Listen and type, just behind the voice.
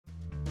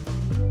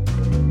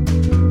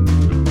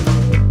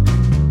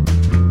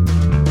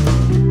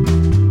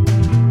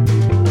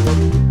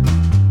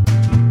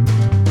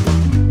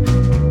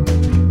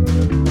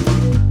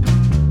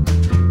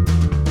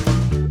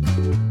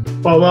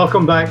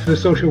Welcome back to the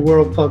Social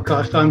World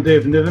Podcast. I'm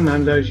Dave Niven,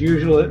 and as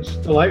usual, it's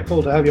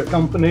delightful to have your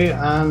company.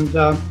 And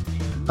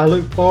I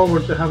look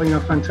forward to having a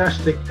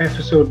fantastic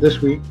episode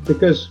this week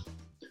because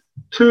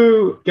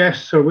two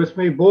guests are with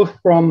me, both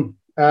from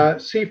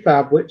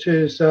CFAB, which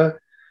is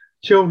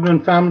Children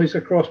and Families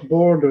Across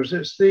Borders.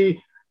 It's the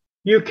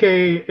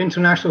UK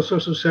International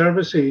Social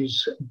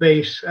Services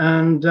base,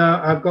 and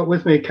I've got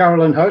with me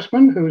Carolyn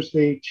Houseman, who's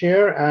the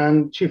chair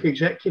and chief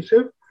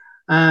executive,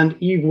 and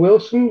Eve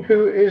Wilson,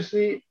 who is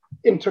the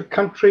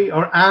intercountry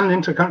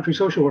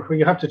social worker.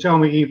 You have to tell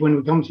me, Eve, when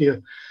we come to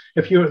you,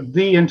 if you're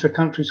the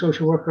intercountry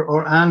social worker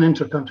or an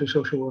intercountry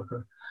social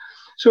worker.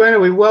 So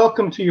anyway,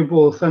 welcome to you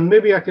both, and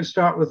maybe I could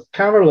start with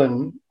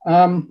Carolyn.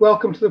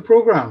 Welcome to the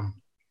program.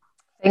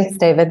 Thanks,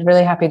 David.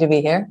 Really happy to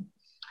be here.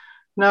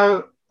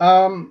 Now,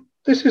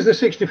 this is the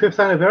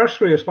 65th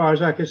anniversary, as far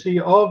as I can see,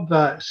 of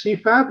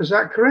CFAB. Is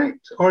that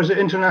correct? Or is it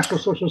International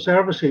Social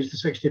Services,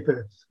 the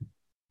 65th?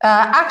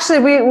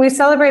 Actually, we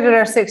celebrated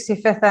our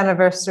 65th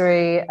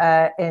anniversary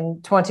in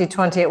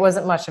 2020. It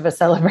wasn't much of a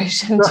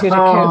celebration due to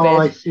COVID. Oh,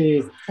 I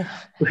see.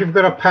 We've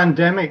got a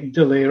pandemic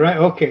delay, right?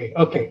 Okay.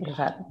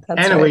 That's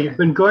anyway, right. You've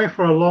been going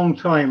for a long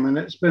time, and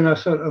it's been a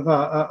sort of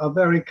a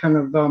very kind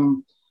of,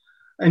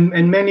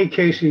 in many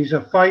cases,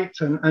 a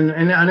fight, and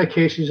in other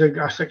cases,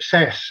 a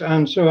success.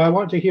 And so I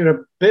want to hear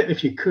a bit,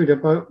 if you could,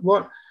 about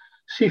what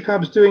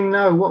CFAB's doing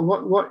now,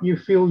 what you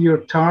feel your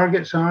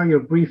targets are, your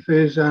brief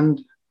is,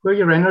 and where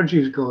your energy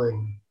is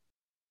going.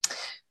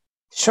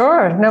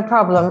 Sure, no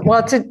problem.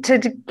 Well, to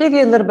give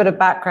you a little bit of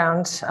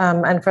background,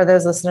 and for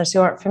those listeners who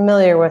aren't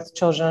familiar with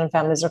Children and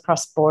Families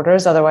Across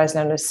Borders, otherwise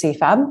known as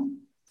CFAB,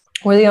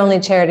 we're the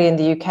only charity in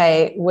the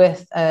UK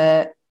with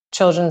a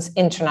Children's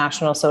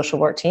International Social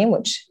Work Team,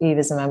 which Eve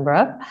is a member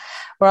of.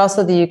 We're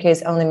also the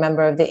UK's only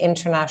member of the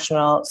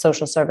International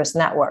Social Service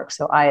Network,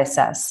 so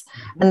ISS.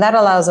 And that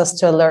allows us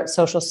to alert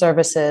social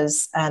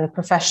services and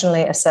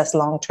professionally assess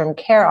long-term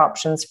care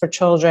options for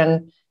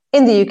children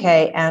in the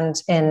UK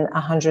and in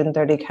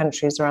 130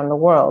 countries around the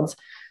world.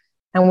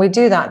 And we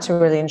do that to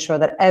really ensure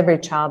that every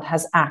child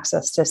has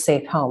access to a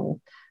safe home.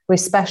 We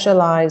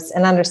specialize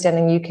in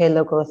understanding UK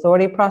local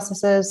authority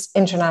processes,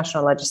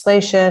 international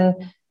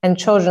legislation, and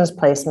children's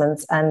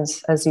placements. And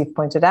as you've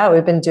pointed out,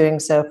 we've been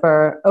doing so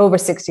for over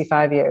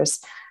 65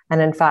 years.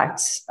 And in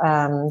fact,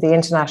 the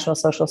International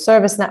Social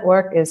Service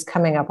Network is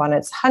coming up on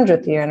its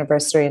 100th year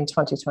anniversary in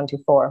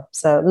 2024.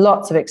 So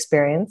lots of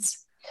experience.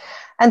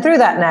 And through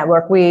that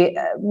network, we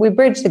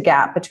bridge the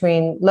gap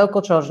between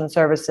local children's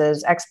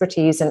services,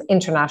 expertise, and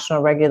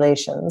international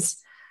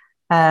regulations.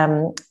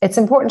 It's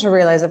important to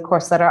realize, of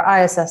course, that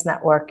our ISS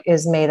network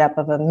is made up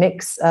of a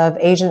mix of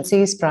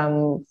agencies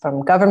from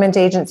government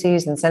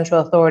agencies and central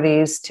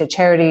authorities to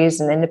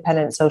charities and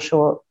independent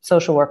social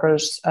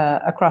workers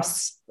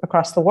across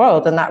the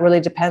world. And that really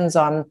depends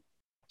on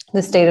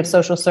the state of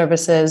social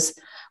services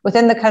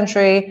within the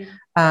country,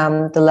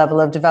 the level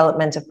of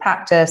development of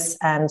practice,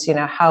 and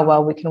how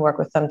well we can work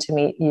with them to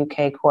meet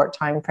UK court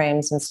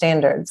timeframes and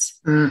standards.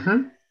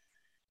 Mm-hmm.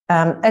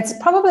 It's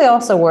probably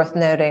also worth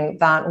noting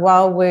that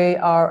while we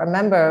are a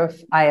member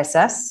of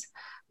ISS,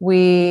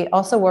 we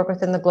also work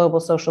within the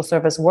Global Social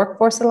Service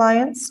Workforce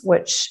Alliance,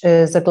 which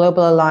is a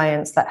global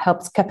alliance that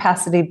helps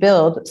capacity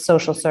build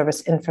social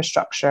service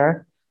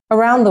infrastructure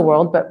around the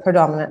world, but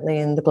predominantly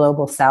in the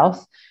global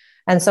south.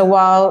 And so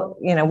while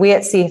we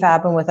at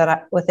CFAB and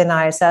within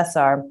ISS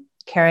are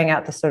carrying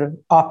out the sort of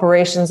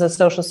operations of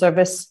social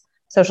services,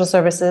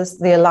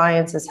 the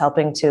Alliance is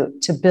helping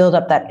to build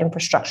up that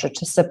infrastructure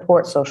to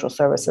support social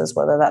services,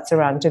 whether that's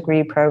around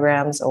degree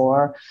programs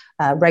or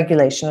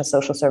regulation of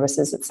social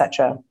services,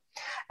 etc.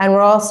 And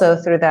we're also,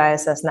 through the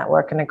ISS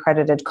network, an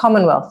accredited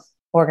Commonwealth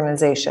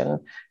organization.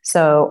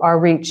 So our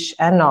reach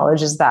and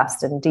knowledge is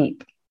vast and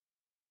deep.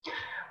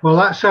 Well,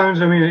 that sounds,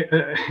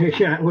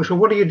 so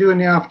what do you do in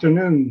the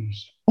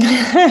afternoons?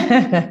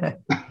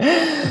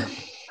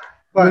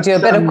 We do a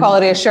bit of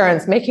quality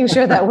assurance, making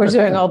sure that we're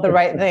doing all the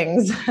right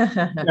things.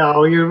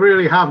 No, you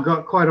really have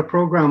got quite a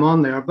program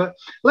on there. But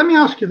let me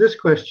ask you this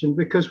question,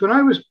 because when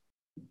I was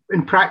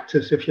in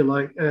practice, if you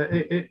like,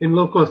 in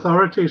local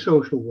authority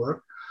social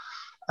work,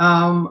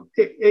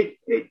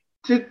 it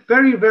did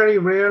very, very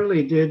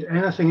rarely did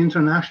anything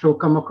international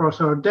come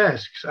across our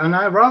desks. And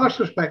I rather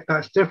suspect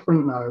that's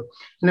different now.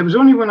 And it was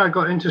only when I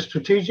got into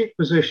strategic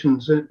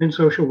positions in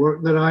social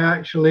work that I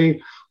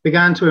actually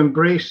began to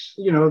embrace,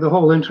 the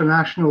whole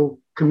international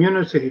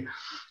community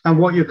and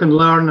what you can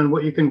learn and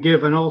what you can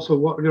give, and also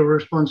what your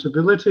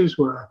responsibilities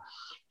were.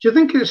 Do you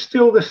think it's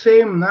still the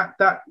same,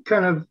 that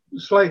kind of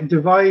slight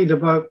divide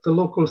about the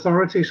local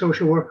authority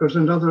social workers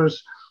and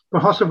others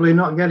possibly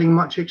not getting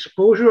much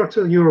exposure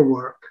to your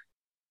work?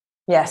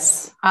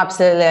 Yes,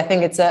 absolutely. I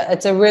think it's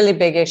a really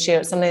big issue.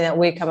 It's something that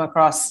we come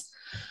across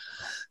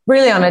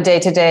really on a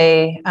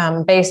day-to-day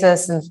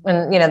basis. And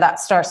that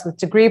starts with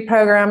degree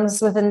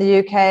programs within the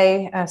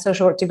UK,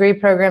 social work degree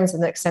programs,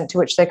 and the extent to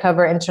which they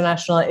cover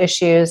international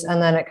issues.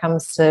 And then it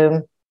comes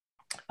to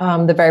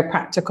the very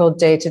practical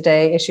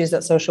day-to-day issues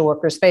that social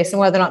workers face, and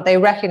whether or not they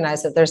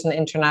recognize that there's an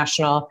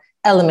international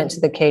element to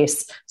the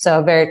case. So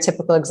a very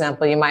typical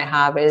example you might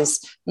have is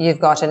you've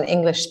got an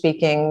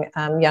English-speaking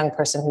young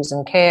person who's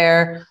in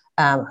care,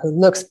 who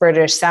looks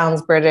British,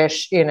 sounds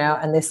British,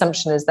 and the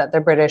assumption is that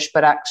they're British,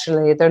 but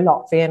actually they're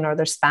Latvian or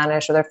they're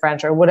Spanish or they're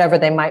French or whatever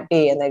they might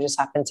be. And they just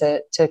happen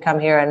to come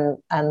here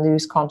and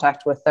lose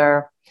contact with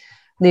their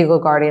legal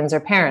guardians or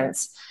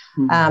parents.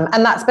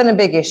 And that's been a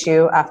big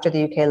issue after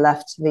the UK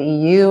left the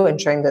EU,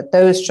 ensuring that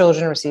those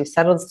children receive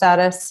settled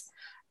status.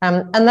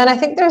 And then I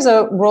think there's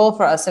a role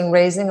for us in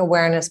raising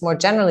awareness more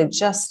generally,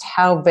 just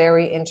how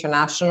very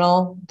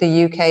international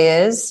the UK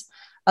is.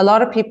 A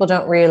lot of people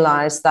don't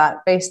realize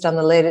that based on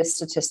the latest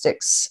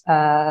statistics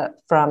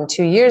from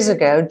 2 years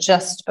ago,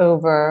 just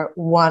over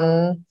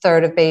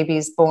 1/3 of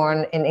babies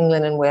born in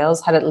England and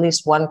Wales had at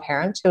least one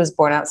parent who was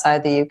born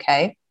outside the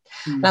UK.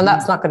 Now,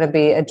 that's not going to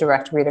be a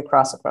direct read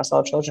across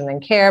all children in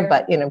care,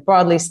 but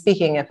broadly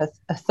speaking, if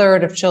a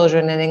third of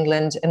children in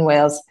England and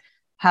Wales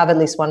have at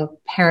least one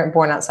parent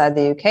born outside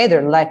the UK,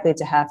 they're likely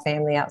to have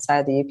family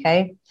outside the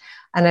UK.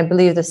 And I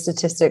believe the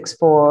statistics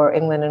for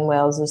England and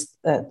Wales is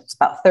it's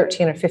about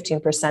 13 or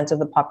 15% of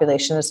the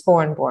population is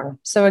foreign born.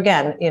 So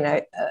again,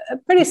 a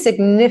pretty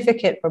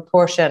significant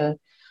proportion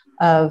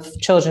of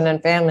children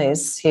and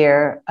families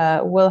here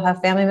will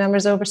have family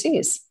members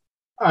overseas.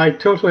 I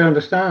totally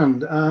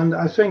understand. And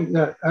I think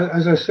that,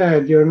 as I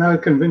said, you're now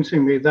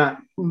convincing me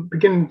that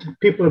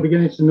people are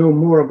beginning to know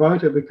more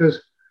about it, because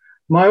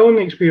my own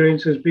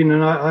experience has been,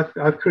 and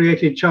I've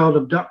created child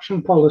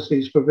abduction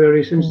policies for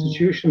various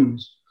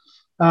institutions.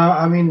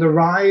 The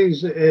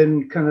rise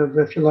in kind of,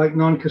 if you like,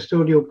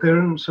 non-custodial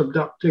parents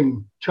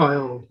abducting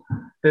child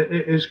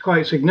is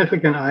quite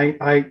significant,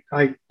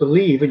 I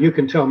believe, and you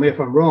can tell me if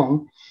I'm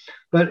wrong,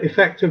 but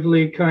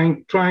effectively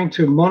trying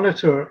to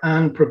monitor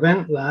and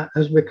prevent that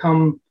has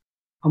become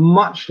a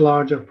much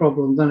larger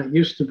problem than it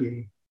used to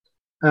be.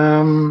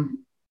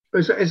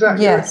 Is that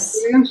your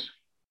experience?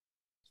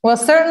 Well,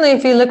 certainly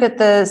if you look at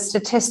the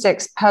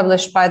statistics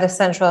published by the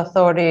Central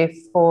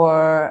Authority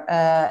for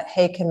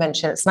Hague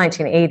Convention, it's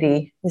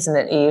 1980, isn't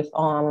it, Eve,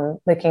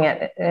 on looking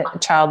at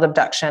child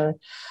abduction,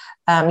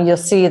 you'll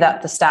see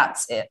that the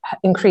stats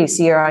increase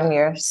year on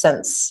year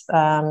since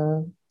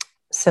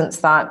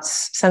that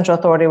Central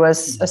Authority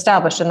was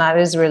established. And that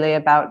is really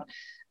about,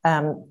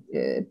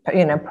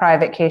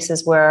 private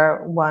cases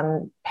where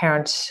one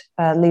parent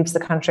leaves the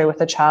country with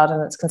a child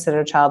and it's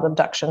considered child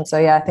abduction. So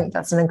yeah, I think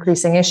that's an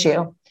increasing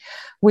issue.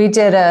 We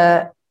did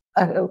a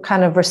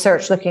kind of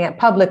research looking at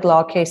public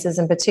law cases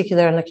in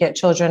particular and looking at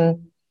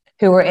children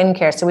who were in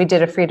care. So we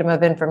did a Freedom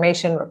of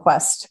Information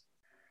request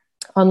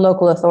on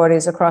local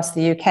authorities across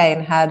the UK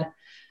and had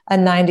a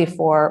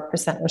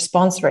 94%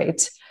 response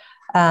rate.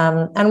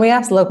 And we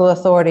asked local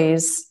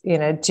authorities,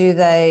 do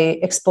they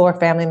explore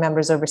family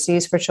members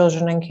overseas for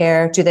children in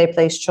care? Do they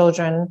place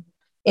children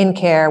in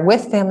care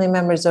with family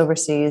members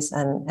overseas?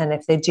 And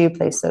if they do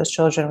place those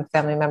children with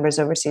family members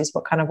overseas,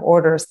 what kind of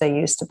orders they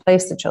use to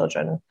place the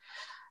children?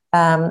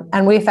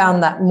 And we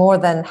found that more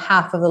than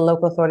half of the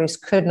local authorities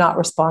could not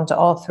respond to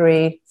all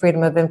three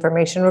Freedom of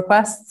Information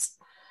requests.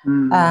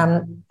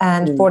 And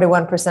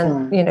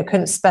 41%,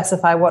 couldn't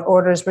specify what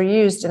orders were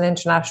used in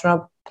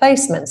international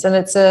placements. And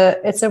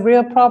it's a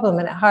real problem.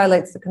 And it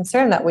highlights the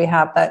concern that we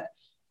have that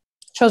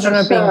children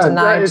are being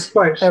denied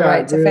their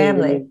right to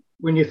family.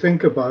 When you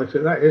think about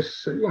it, that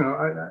is,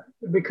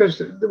 because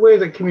the way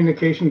that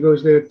communication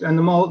goes there and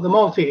the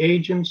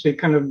multi-agency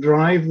kind of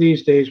drive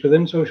these days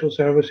within social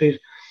services,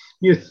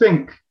 you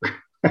think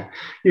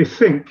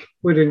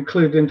would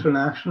include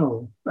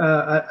international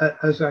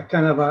as a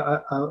kind of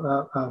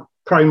a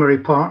primary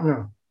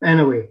partner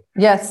anyway.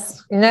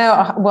 Yes,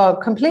 well,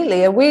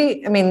 completely. As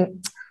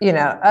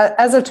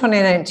of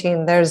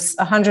 2019, there's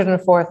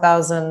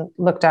 104,000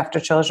 looked after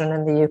children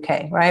in the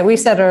UK, right? We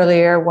said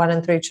earlier, 1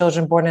 in 3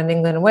 children born in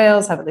England and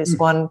Wales have at least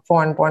one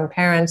foreign born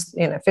parent,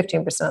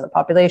 15% of the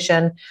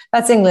population.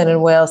 That's England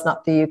and Wales,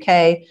 not the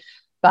UK.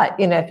 But,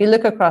 if you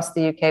look across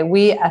the UK,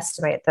 we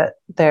estimate that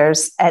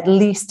there's at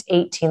least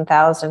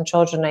 18,000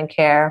 children in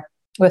care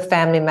with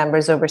family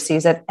members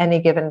overseas at any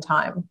given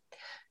time.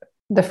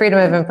 The Freedom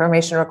of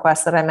Information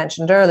request that I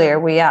mentioned earlier,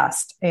 we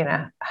asked,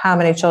 how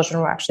many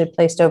children were actually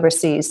placed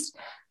overseas.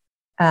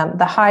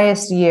 The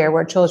highest year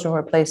where children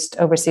were placed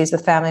overseas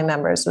with family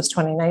members was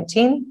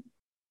 2019.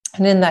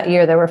 And in that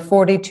year, there were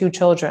 42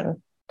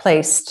 children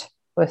placed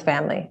with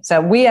family.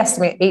 So we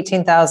estimate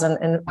 18,000.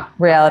 In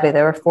reality,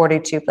 there were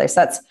 42 placed.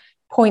 That's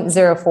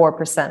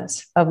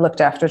 0.04% of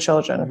looked after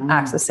children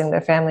accessing their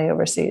family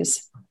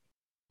overseas.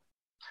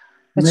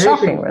 It's amazing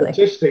shocking, really.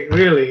 Statistic,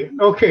 really.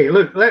 Okay,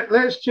 look,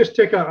 let's just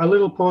take a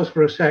little pause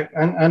for a sec.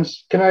 And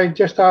can I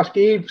just ask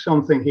Eve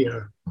something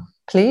here?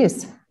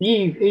 Please.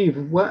 Eve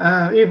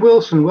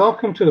Wilson,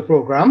 welcome to the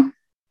program.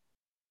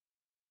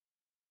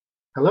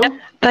 Hello?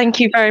 Thank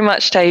you very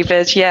much,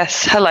 David.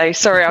 Yes, hello.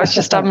 Sorry, I was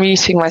just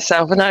unmuting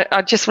myself. And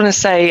I just want to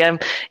say,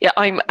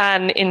 I'm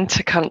an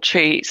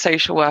intercountry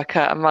social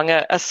worker among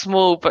a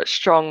small but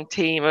strong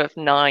team of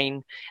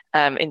 9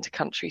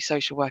 intercountry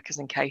social workers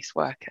and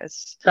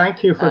caseworkers.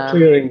 Thank you for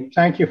clearing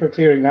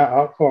that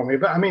up for me.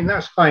 But I mean,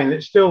 that's fine.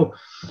 It's still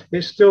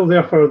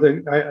there for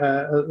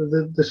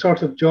the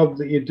sort of job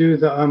that you do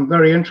that I'm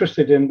very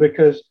interested in,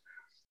 because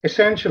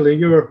essentially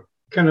you're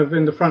kind of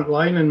in the front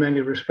line in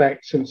many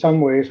respects in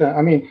some ways.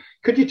 I mean,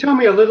 could you tell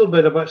me a little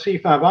bit about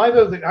CFAB?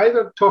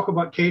 Either talk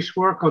about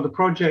casework or the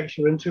projects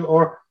you're into,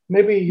 or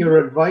maybe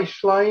your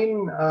advice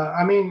line.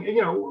 I mean,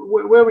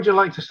 where would you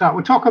like to start?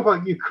 We'll talk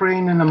about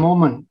Ukraine in a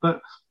moment, but,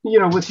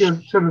 with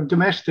your sort of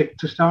domestic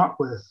to start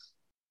with.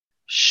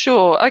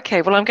 Sure.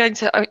 Okay. Well, I'm going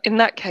to, in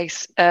that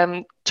case,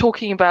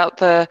 talking about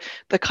the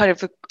kind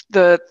of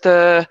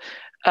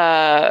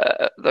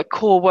the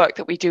core work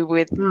that we do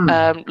with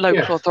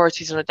local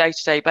authorities on a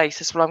day-to-day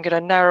basis. Well, I'm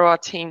going to narrow our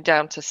team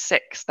down to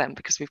 6 then,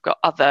 because we've got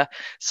other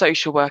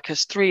social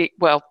workers,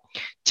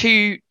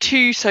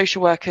 two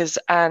social workers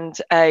and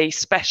a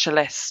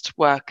specialist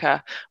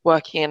worker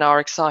working in our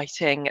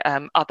exciting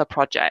other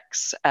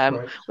projects,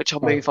 which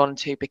I'll move on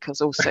to,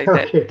 because also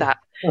that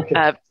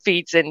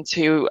feeds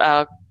into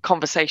a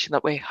conversation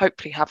that we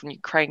hopefully have in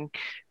Ukraine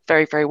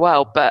very, very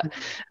well. But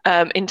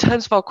in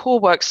terms of our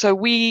core work, so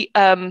we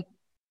run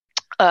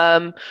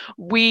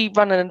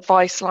an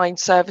advice line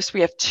service.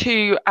 We have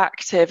 2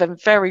 active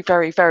and very,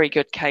 very, very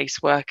good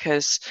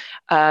caseworkers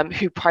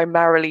who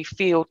primarily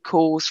field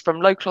calls from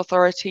local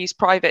authorities,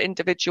 private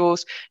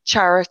individuals,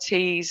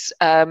 charities,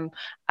 and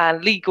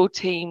legal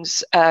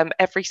teams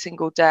every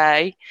single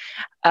day.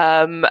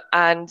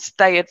 And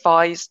they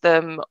advise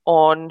them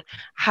on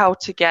how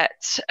to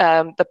get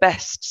the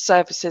best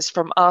services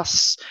from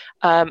us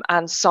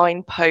and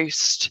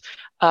signpost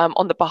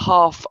on the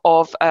behalf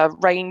of a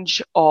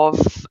range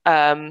of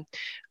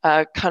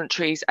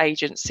countries,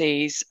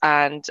 agencies,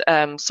 and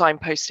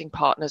signposting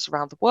partners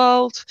around the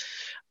world.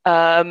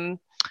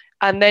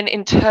 And then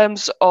in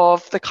terms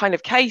of the kind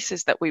of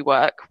cases that we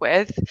work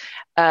with,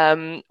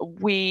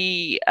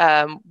 we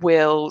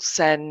will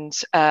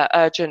send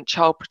urgent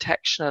child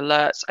protection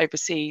alerts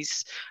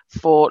overseas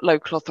for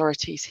local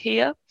authorities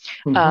here.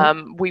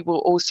 We will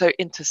also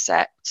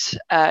intercept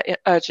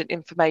urgent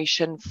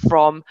information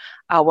from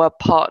our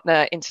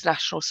partner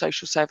international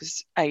social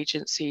service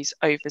agencies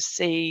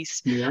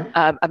overseas,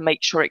 and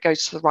make sure it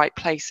goes to the right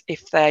place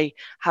if they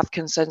have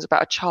concerns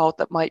about a child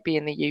that might be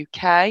in the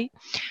UK.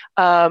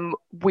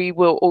 We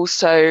will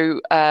also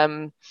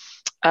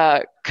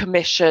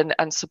commission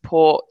and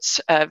support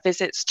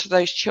visits to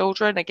those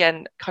children,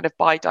 again, kind of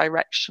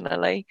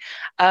bi-directionally.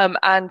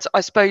 And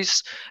I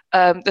suppose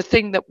the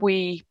thing that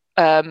we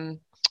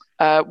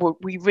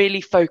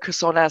really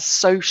focus on as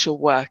social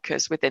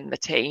workers within the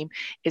team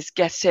is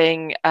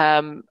getting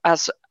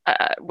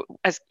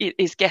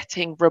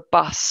getting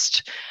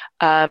robust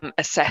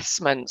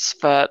assessments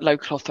for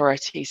local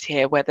authorities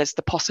here, where there's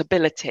the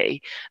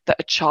possibility that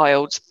a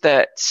child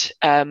that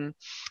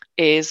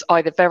is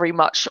either very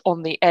much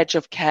on the edge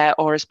of care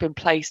or has been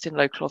placed in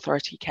local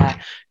authority care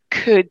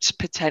could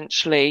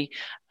potentially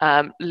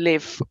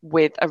live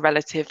with a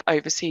relative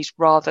overseas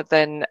rather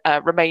than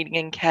remaining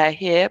in care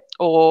here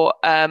or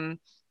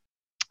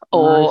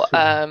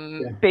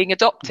being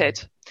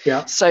adopted.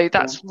 So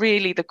that's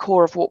really the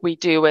core of what we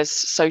do as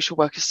social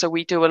workers. So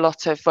we do a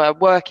lot of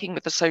working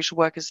with the social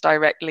workers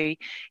directly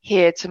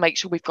here to make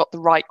sure we've got the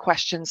right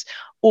questions,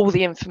 all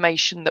the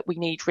information that we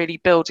need, really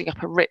building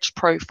up a rich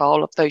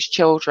profile of those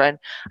children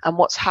and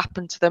what's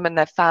happened to them and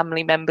their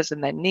family members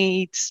and their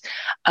needs,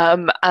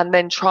 and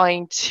then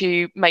trying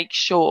to make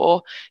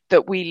sure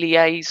that we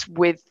liaise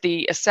with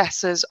the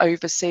assessors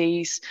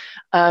overseas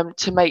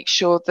to make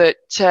sure that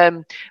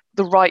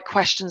the right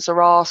questions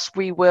are asked.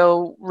 We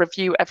will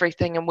review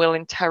everything and we'll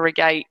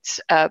interrogate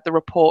the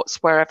reports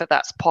wherever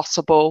that's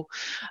possible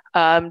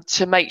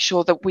to make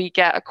sure that we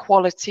get a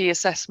quality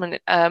assessment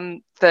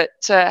that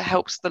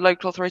helps the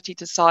local authority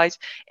decide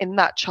in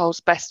that child's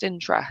best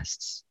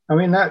interests. I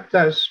mean,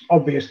 that's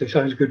obviously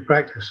sounds good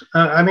practice.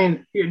 I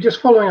mean,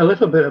 just following a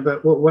little bit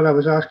about what I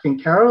was asking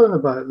Carolyn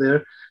about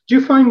there, do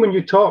you find when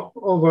you talk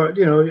over,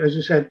 as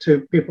you said,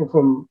 to people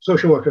from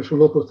social workers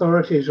from local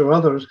authorities or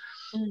others,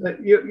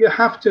 that you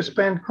have to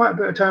spend quite a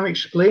bit of time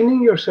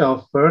explaining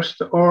yourself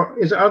first, or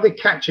are they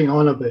catching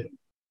on a bit?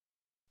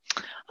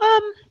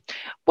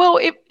 Well,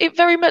 it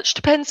very much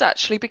depends,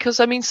 actually, because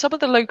I mean, some of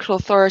the local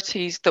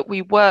authorities that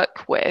we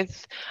work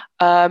with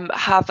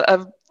have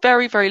a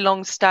very, very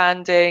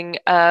long-standing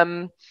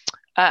and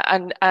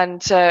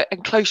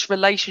close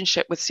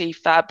relationship with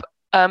CFAB,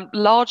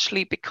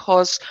 largely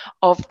because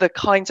of the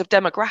kinds of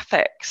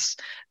demographics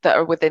that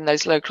are within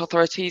those local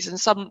authorities. And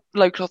some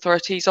local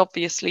authorities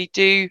obviously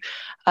do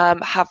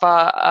have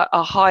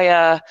a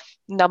higher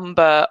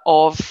number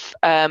of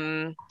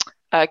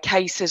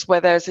cases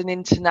where there's an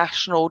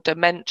international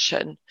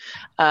dimension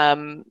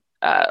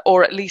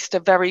or at least a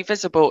very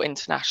visible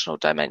international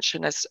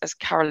dimension, as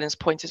Carolyn's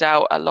pointed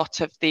out. A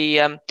lot of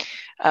the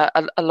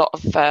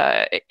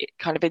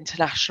kind of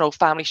international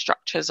family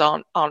structures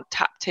aren't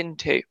tapped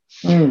into.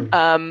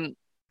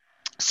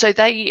 So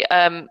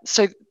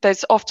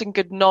there's often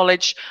good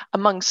knowledge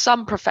among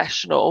some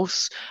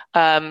professionals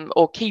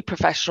or key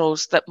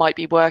professionals that might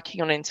be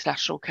working on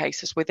international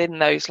cases within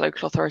those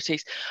local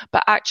authorities.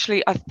 But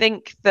actually, I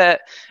think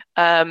that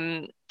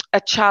a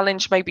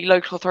challenge maybe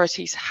local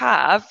authorities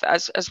have,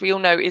 as we all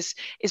know, is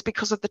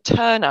because of the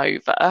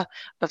turnover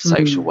of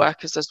social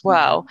workers as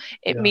well.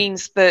 It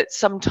means that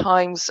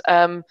sometimes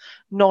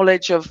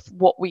knowledge of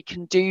what we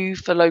can do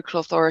for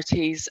local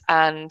authorities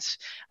and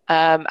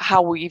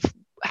how we've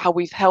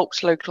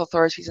helped local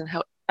authorities and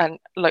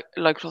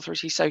local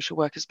authority social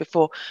workers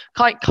before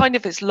kind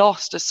of is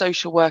lost as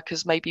social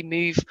workers maybe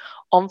move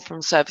on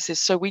from services.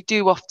 So we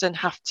do often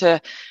have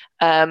to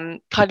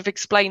kind of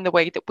explain the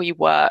way that we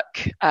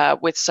work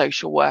with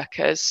social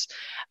workers,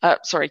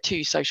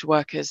 to social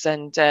workers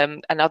and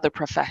other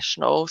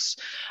professionals.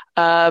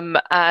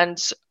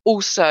 And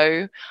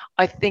also,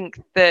 I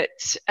think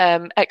that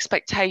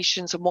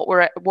expectations and what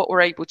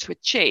we're able to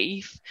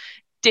achieve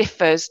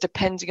differs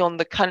depending on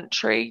the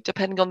country,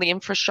 depending on the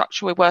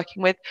infrastructure we're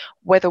working with,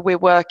 whether we're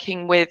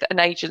working with an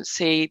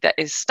agency that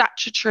is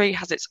statutory,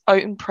 has its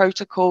own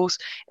protocols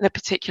in a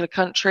particular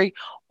country,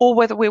 or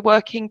whether we're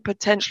working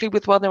potentially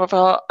with one of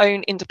our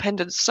own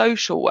independent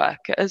social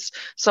workers,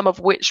 some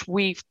of which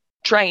we've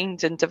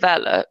trained and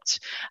developed,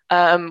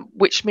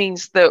 which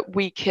means that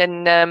we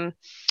can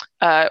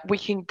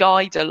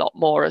guide a lot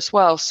more as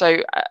well. So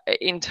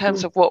in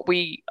terms of what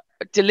we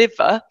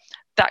deliver,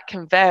 that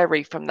can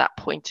vary from that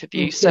point of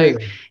view. Okay. So,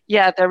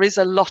 yeah, there is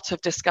a lot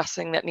of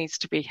discussing that needs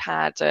to be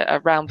had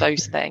around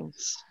those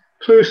things.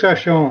 Plus ça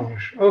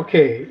change.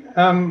 Okay.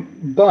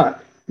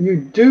 But you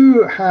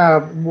do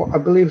have, what I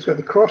believe is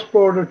the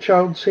Cross-Border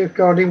Child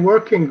Safeguarding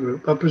Working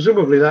Group.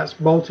 Presumably that's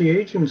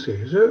multi-agency,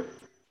 is it?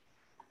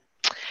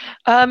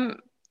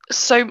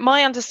 So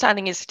my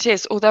understanding is it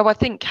is, although I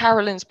think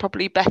Carolyn's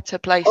probably better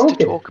placed to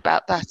talk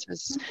about that,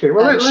 as she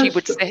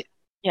would say.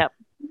 Yeah.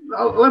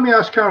 Let me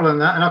ask Carolyn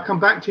that, and I'll come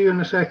back to you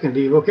in a second,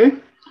 Eve, okay?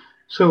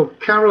 So,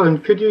 Carolyn,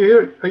 could you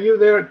hear, are you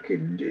there?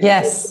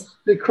 Yes.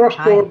 The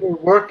Cross-Border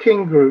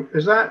Working Group,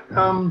 is that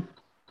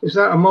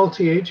a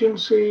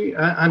multi-agency,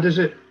 and is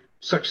it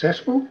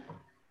successful?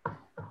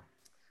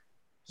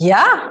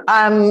 Yeah,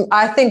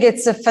 I think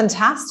it's a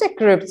fantastic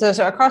group. So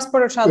our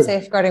Cross-Border Child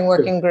Safeguarding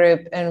Working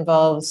Group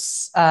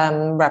involves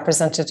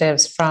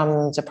representatives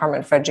from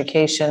Department for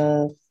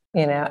Education,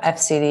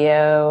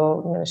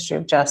 FCDO, Ministry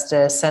of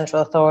Justice,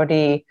 Central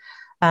Authority,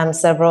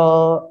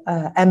 several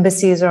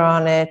embassies are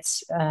on it,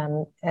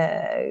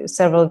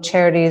 several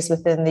charities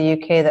within the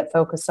UK that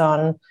focus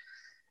on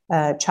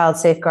child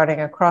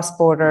safeguarding across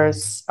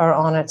borders are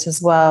on it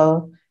as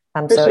well.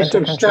 So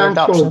Intercountry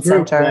Adoption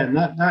Centre,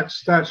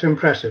 that's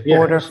impressive. Yes.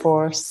 Border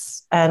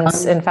Force, and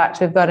in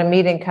fact, we've got a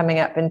meeting coming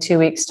up in 2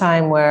 weeks'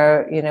 time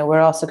where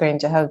we're also going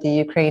to have the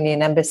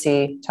Ukrainian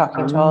embassy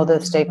talking to all the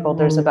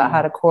stakeholders about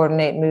how to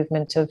coordinate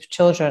movement of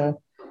children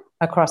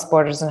across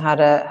borders and how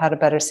to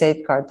better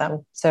safeguard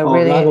them. So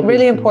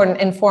really important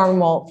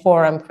informal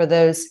forum for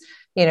those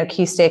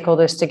key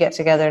stakeholders to get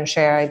together and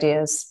share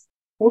ideas.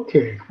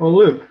 Okay. Well,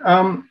 look,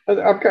 I've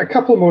got a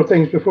couple more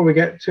things before we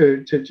get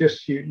to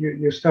just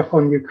your stuff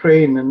on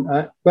Ukraine,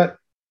 but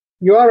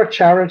you are a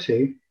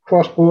charity,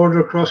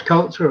 cross-border,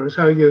 cross-culture is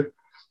how you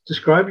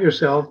describe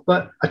yourself,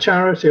 but a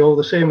charity all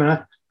the same.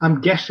 And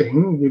I'm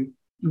guessing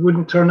you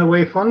wouldn't turn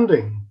away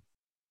funding.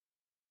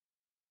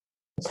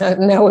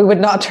 No, we would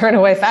not turn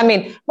away.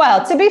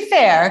 To be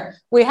fair,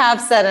 we have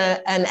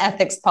set an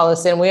ethics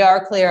policy and we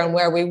are clear on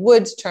where we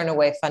would turn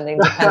away funding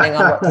depending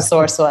on what the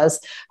source was.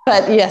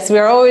 But yes,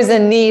 we're always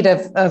in need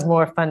of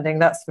more funding,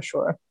 that's for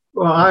sure.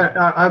 Well,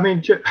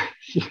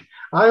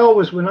 I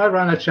always, when I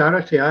ran a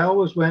charity, I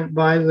always went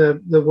by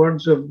the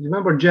words of,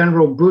 remember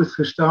General Booth,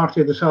 who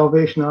started the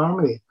Salvation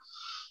Army?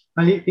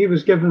 And he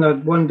was given a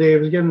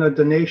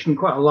donation,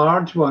 quite a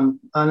large one,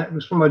 and it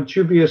was from a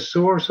dubious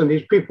source. And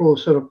these people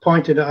sort of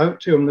pointed it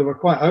out to him. They were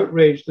quite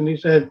outraged. And he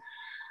said,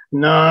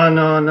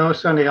 no,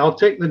 Sonny, I'll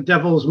take the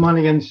devil's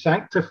money and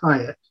sanctify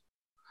it.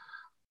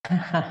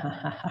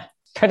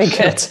 Pretty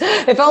good.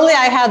 If only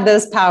I had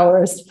those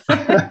powers.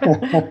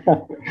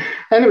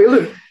 Anyway,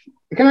 look,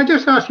 can I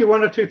just ask you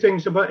one or two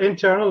things about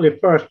internally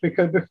first?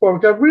 Because before,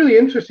 I'm really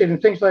interested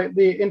in things like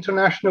the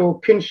International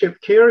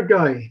Kinship Care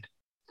Guide.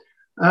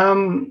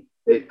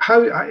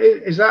 How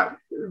is that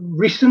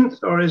recent,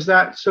 or is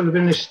that sort of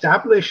an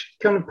established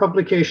kind of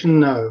publication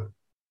now?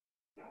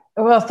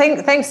 Well,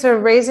 thanks for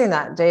raising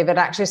that, David,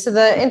 actually. So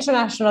the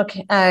International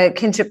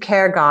Kinship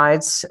Care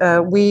Guides,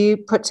 we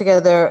put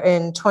together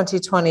in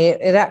 2020.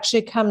 It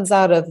actually comes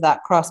out of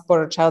that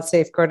Cross-Border Child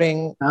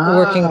Safeguarding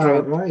Working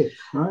Group. Right.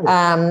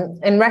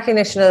 In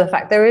recognition of the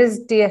fact there is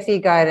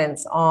DFE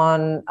guidance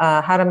on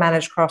how to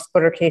manage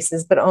cross-border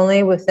cases, but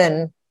only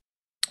within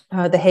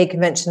the Hague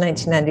Convention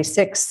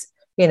 1996,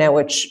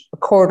 which a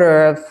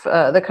quarter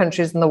of the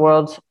countries in the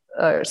world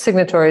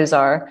signatories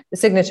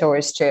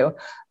to.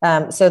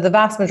 So the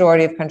vast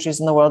majority of countries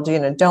in the world,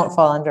 don't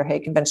fall under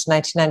Hague Convention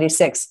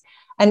 1996.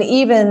 And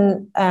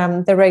even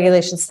the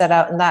regulations set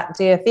out in that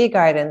DFE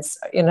guidance,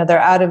 they're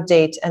out of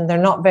date and they're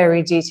not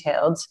very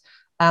detailed.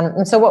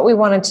 And so what we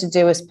wanted to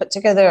do is put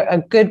together a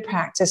good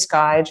practice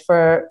guide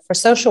for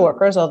social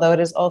workers, although it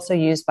is also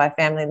used by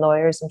family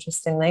lawyers,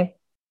 interestingly.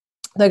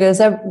 That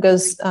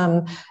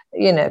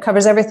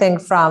covers everything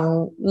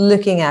from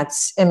looking at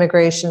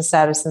immigration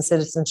status and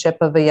citizenship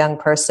of a young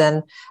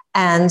person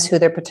and who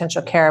their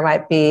potential care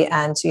might be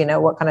and,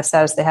 what kind of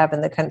status they have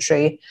in the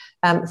country,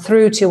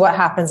 through to what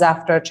happens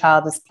after a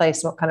child is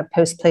placed, what kind of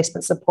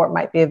post-placement support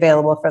might be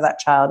available for that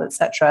child,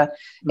 etc.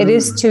 It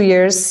is 2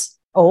 years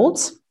old.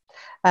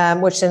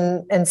 Which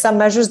in some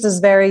measures is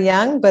very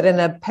young, but in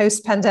a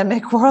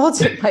post-pandemic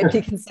world, it might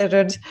be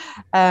considered,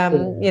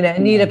 in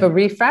need of a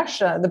refresh.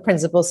 The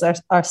principles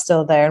are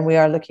still there, and we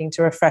are looking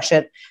to refresh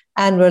it,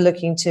 and we're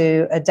looking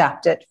to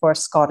adapt it for a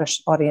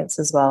Scottish audience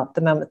as well. At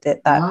the moment, that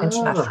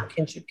International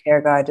Kinship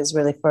Care Guide is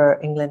really for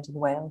England and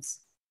Wales.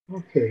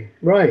 Okay,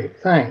 right,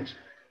 thanks.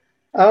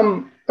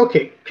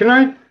 Okay,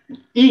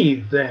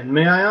 Eve, then,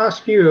 may I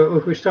ask you,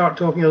 if we start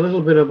talking a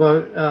little bit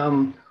about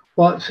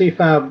what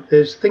CFAB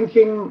is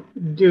thinking,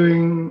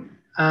 doing,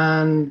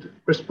 and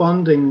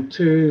responding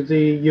to the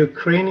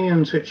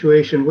Ukrainian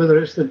situation, whether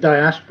it's the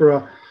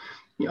diaspora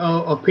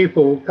of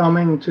people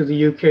coming to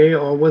the UK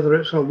or whether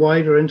it's a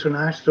wider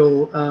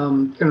international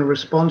kind of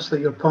response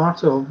that you're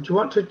part of. Do you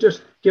want to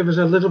just give us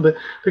a little bit?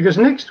 Because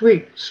next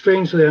week,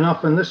 strangely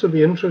enough, and this will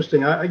be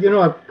interesting,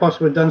 I've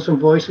possibly done some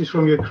Voices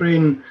from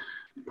Ukraine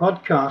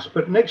podcast,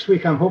 but next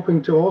week I'm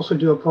hoping to also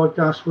do a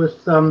podcast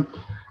with the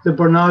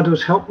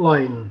Barnardo's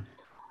Helpline.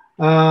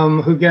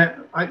 Who get,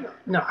 I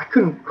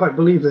couldn't quite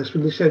believe this,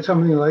 but they said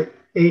something like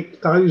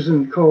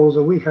 8,000 calls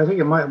a week. I think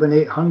it might have been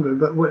 800,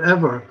 but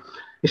whatever.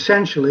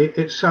 Essentially,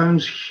 it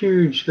sounds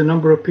huge, the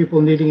number of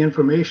people needing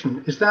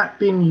information. Has that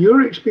been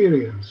your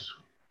experience?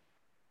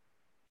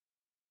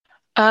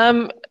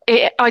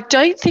 I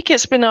don't think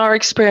it's been our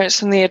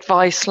experience in the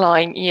advice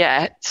line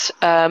yet,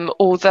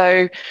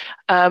 although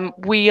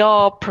we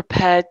are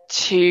prepared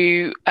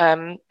to,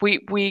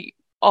 we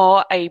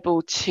are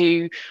able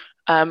to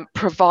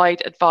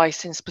provide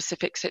advice in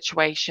specific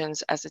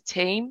situations as a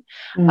team.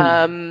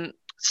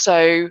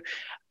 So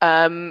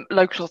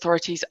local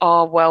authorities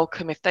are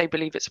welcome, if they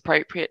believe it's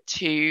appropriate,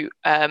 to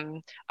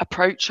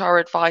approach our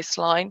advice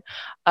line.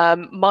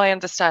 My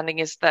understanding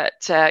is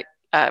that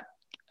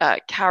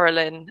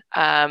Carolyn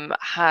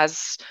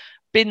has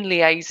been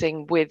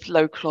liaising with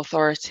local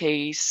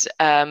authorities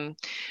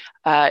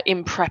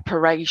in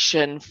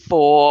preparation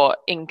for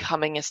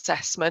incoming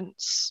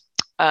assessments.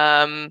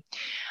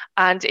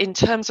 And in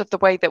terms of the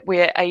way that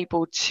we're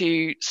able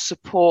to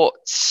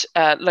support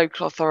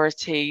local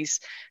authorities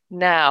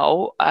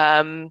now,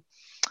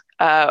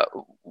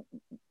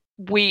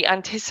 we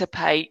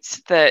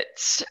anticipate that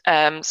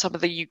some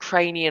of the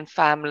Ukrainian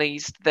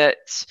families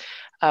that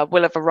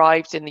will have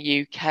arrived in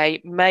the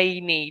UK may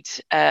need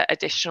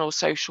additional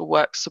social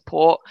work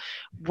support,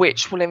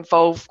 which will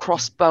involve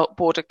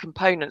cross-border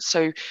components.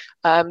 So,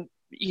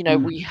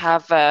 we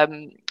have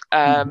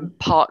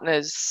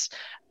partners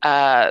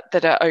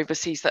that are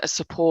overseas that are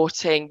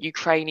supporting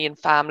Ukrainian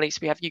families.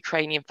 We have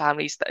Ukrainian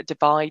families that are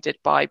divided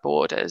by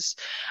borders.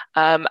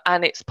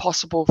 And it's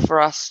possible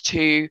for us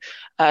to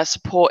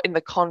support in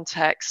the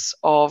context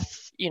of,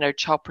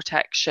 child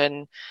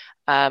protection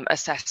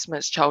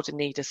assessments, child in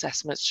need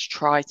assessments, to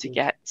try to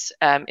get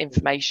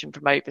information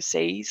from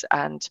overseas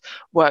and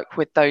work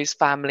with those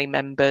family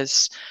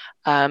members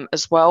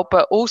as well.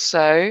 But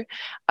also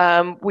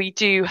we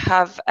do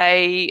have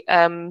a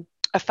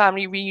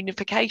family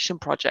reunification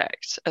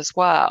project as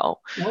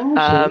well.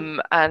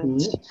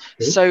 And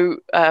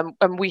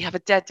we have a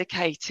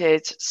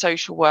dedicated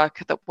social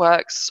worker that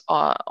works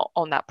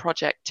on that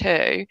project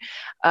too.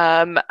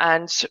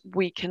 And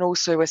we can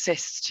also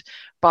assist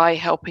by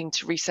helping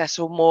to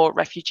resettle more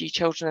refugee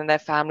children and their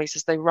families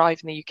as they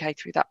arrive in the UK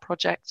through that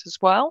project as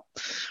well.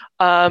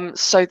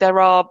 So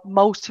there are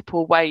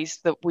multiple ways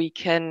that we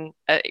can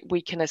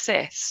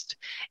assist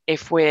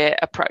if we're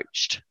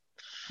approached.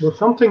 Well,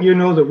 something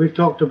that we've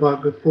talked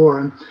about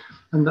before,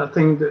 and that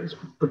thing that's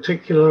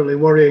particularly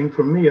worrying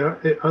for me are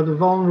the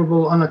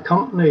vulnerable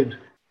unaccompanied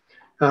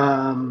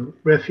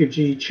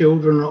refugee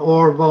children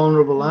or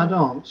vulnerable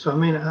adults. I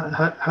mean,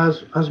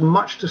 has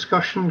much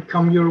discussion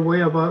come your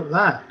way about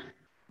that?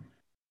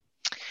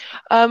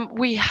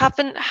 We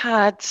haven't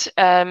had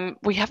any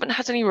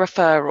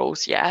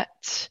referrals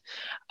yet.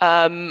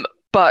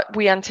 But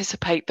we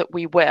anticipate that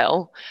we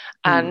will.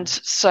 And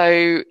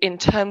so in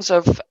terms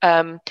of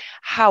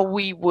how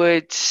we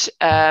would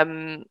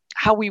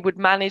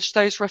manage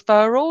those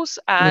referrals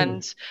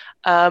and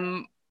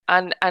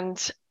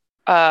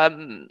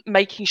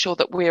making sure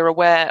that we're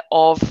aware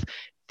of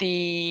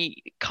the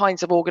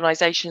kinds of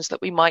organisations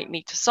that we might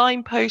need to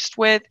signpost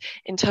with,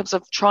 in terms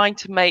of trying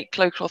to make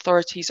local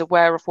authorities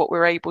aware of what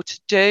we're able to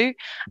do,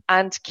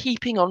 and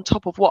keeping on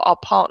top of what our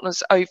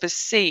partners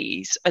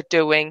overseas are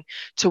doing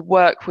to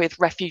work with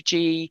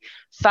refugee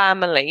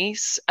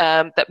families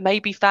that may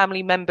be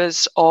family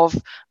members of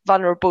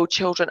vulnerable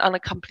children,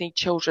 unaccompanied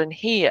children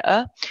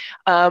here,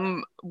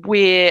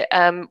 we're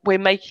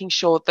making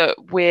sure that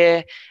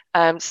we're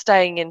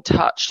staying in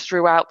touch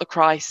throughout the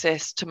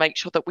crisis to make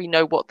sure that we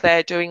know what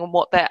they're doing and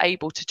what they're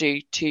able to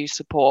do to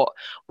support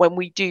when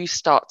we do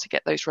start to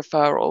get those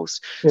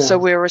referrals. Yeah. So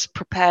we're as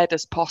prepared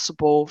as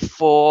possible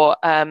for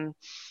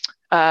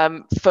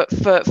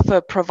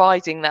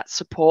providing that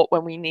support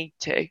when we need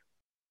to.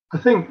 I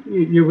think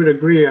you would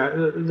agree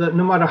that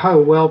no matter how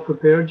well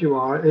prepared you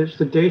are, it's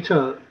the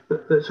data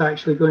that's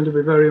actually going to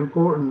be very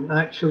important.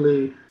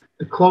 Actually,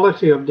 the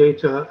quality of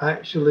data,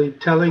 actually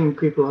telling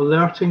people,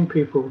 alerting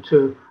people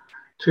to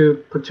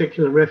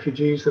particular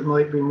refugees that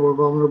might be more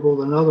vulnerable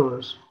than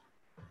others.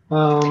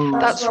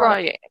 That's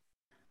right.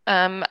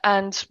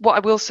 And what I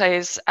will say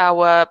is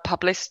our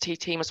publicity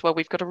team as well,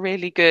 we've got a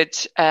really good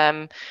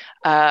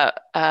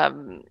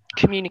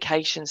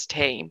communications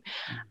team.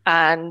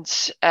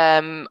 And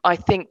I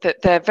think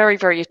that they're very,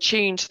 very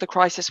attuned to the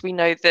crisis. We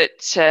know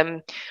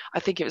that I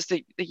think it was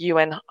the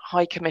UN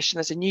High Commission,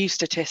 there's a new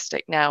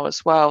statistic now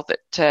as well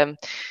that,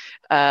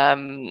 I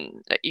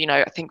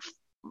think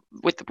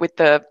with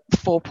the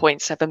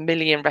 4.7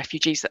 million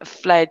refugees that have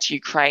fled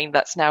Ukraine,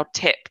 that's now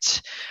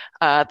tipped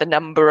the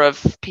number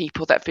of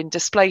people that have been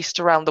displaced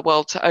around the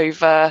world to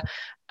over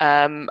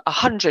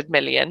 100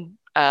 million.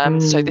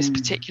 So this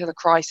particular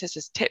crisis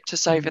has tipped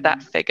us over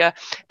that figure.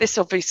 This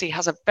obviously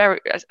has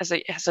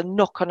a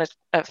knock-on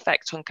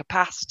effect on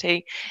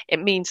capacity.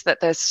 It means that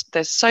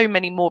there's so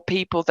many more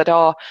people that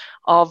are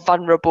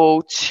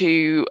vulnerable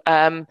to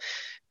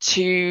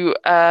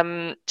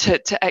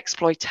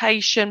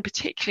exploitation,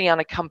 particularly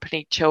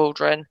unaccompanied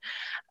children.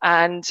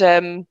 And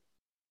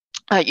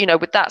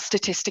with that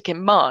statistic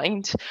in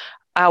mind,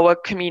 our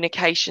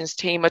communications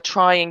team are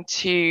trying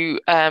to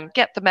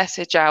get the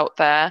message out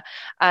there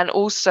and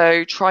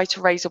also try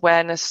to raise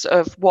awareness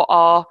of what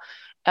our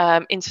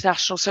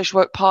international social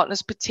work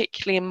partners,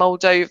 particularly in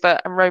Moldova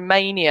and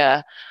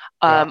Romania,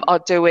 are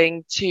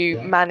doing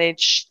to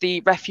manage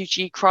the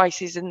refugee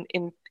crisis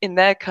in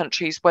their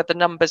countries where the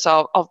numbers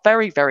are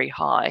very, very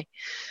high.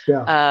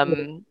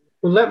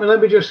 Well, let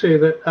me just say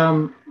that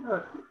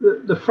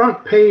the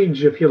front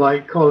page, if you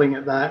like calling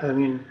it that, I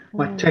mean,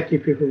 my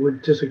techie people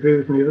would disagree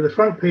with me, but the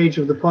front page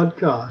of the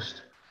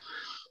podcast,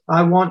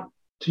 I want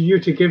you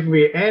to give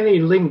me any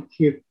link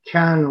you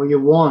can or you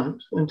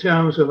want in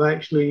terms of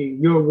actually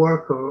your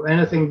work or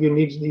anything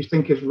you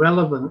think is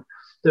relevant,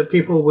 that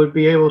people would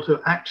be able to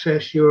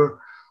access you,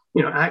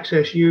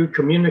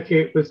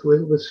 communicate with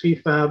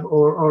CFAB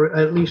or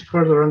at least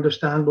further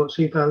understand what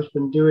CFAB's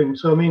been doing.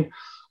 So, I mean,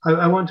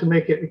 I want to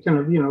make it kind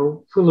of,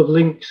 full of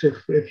links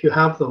if you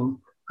have them,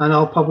 and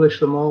I'll publish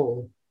them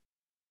all.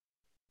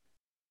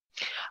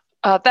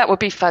 That would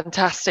be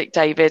fantastic,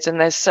 David. And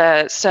there's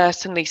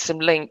certainly some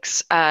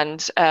links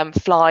and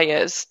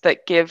flyers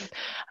that give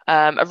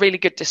a really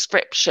good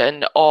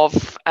description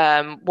of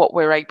what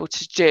we're able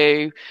to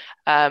do,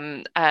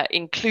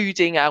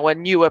 including our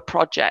newer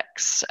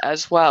projects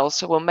as well.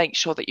 So we'll make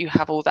sure that you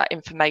have all that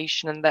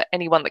information, and that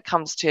anyone that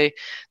comes to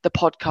the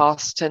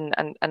podcast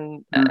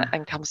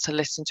and comes to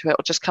listen to it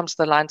or just comes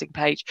to the landing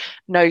page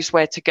knows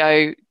where to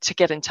go to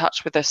get in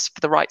touch with us for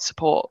the right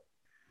support.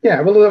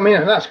 Yeah, well, I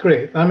mean, that's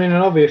great. I mean,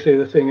 and obviously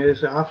the thing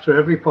is, after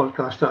every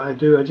podcast that I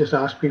do, I just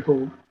ask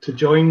people to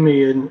join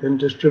me in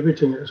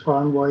distributing it as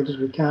far and wide as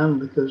we can,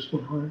 because,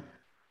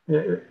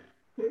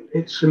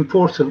 it's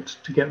important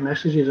to get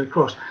messages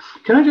across.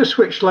 Can I just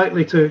switch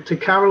slightly to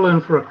Carolyn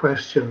for a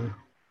question,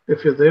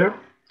 if you're there?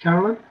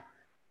 Carolyn?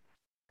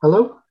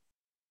 Hello?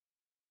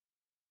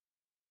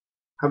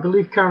 I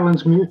believe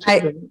Carolyn's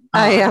muted.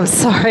 I am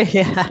sorry,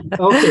 yeah.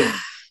 Okay.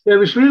 It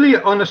was really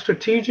on a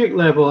strategic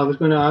level I was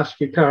going to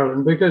ask you,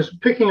 Carolyn, because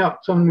picking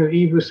up something that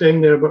Eve was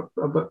saying there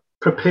about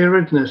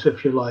preparedness,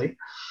 if you like,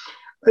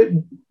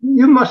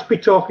 you must be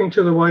talking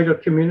to the wider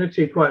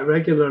community quite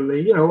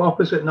regularly,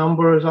 opposite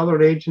numbers,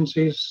 other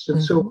agencies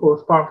and so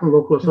forth, apart from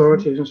local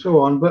authorities and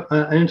so on, but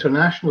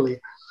internationally.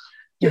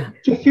 Do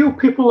you feel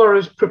people are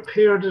as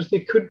prepared as they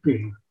could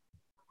be?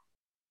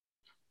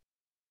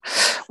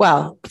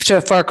 Well,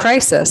 for a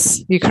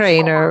crisis,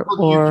 Ukraine or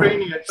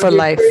for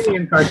life?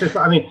 Ukrainian crisis.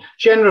 I mean,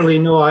 generally,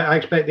 no. I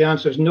expect the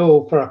answer is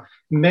no for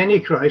many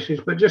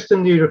crises, but just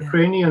in the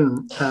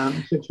Ukrainian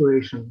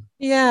situation.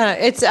 Yeah,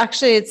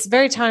 it's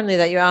very timely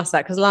that you asked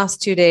that, because the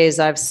last 2 days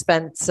I've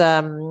spent,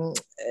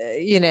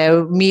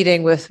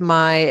 meeting with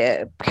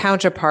my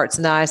counterparts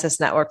in the ISS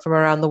network from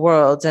around the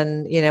world.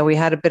 And, we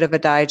had a bit of a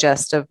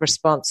digest of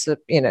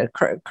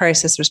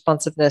crisis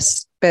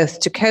responsiveness, both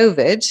to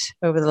COVID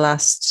over the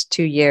last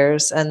 2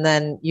 years and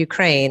then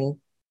Ukraine.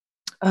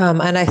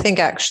 And I think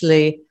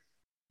actually,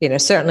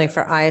 certainly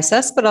for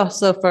ISS, but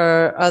also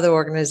for other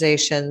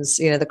organizations,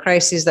 the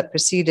crises that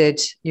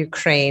preceded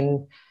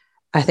Ukraine,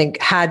 I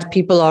think, had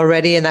people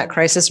already in that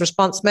crisis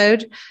response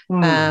mode.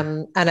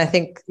 And I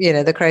think,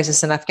 the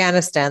crisis in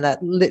Afghanistan,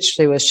 that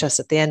literally was just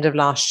at the end of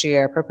last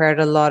year, prepared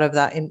a lot of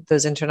that in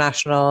those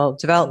international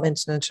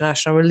development and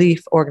international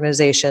relief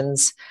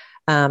organizations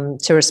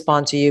to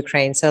respond to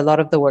Ukraine. So a lot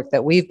of the work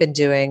that we've been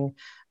doing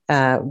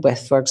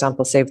with, for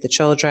example, Save the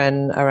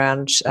Children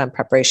around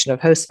preparation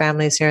of host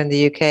families here in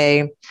the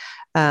UK,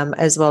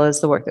 as well as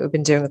the work that we've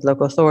been doing with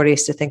local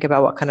authorities to think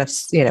about what kind of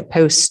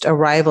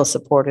post-arrival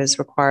support is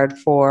required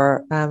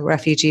for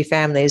refugee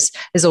families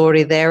is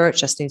already there. It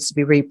just needs to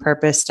be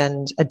repurposed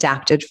and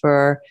adapted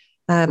for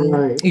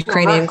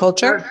Ukrainian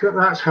culture.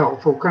 That's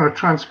helpful. Kind of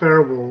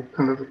transferable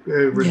kind of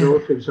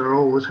resources are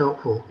always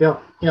helpful. Yeah.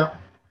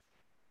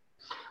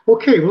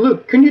 Okay, well,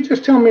 look, can you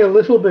just tell me a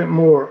little bit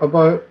more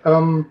about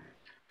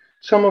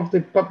some of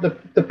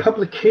the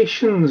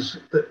publications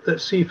that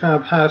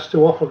CFAB has to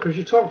offer? Because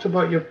you talked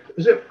about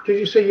did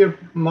you say your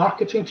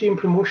marketing team,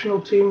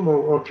 promotional team,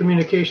 or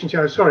communication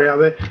team? Sorry,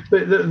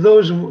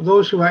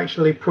 those who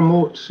actually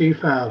promote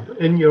CFAB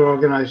in your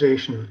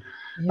organization.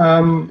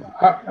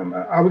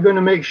 Are we going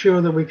to make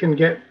sure that we can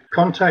get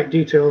contact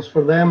details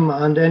for them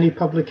and any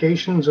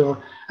publications or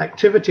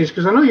activities?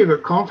 Because I know you've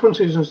got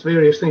conferences and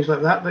various things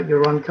like that you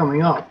run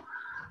coming up.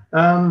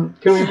 Can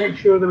we make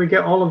sure that we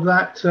get all of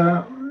that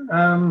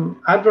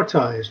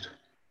advertised?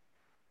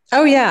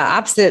 Oh, yeah,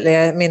 absolutely.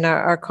 I mean,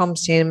 our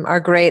comms team are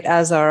great,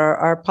 as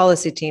our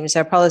policy teams.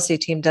 Our policy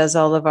team does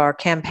all of our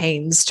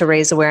campaigns to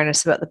raise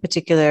awareness about the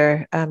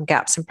particular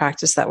gaps in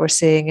practice that we're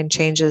seeing and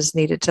changes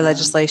needed to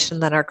legislation.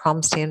 Then our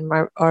comms team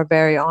are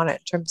very on it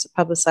in terms of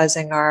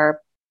publicizing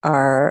our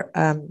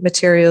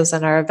materials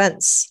and our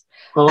events.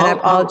 Well, and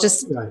I'll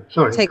just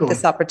take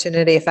this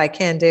opportunity, if I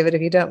can, David,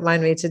 if you don't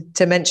mind me,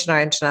 to mention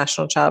our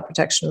International Child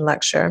Protection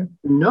Lecture.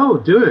 No,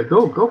 do it.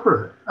 Go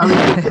for it. I mean,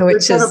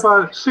 we've got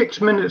about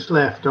 6 minutes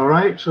left, all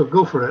right? So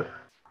go for it.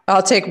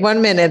 I'll take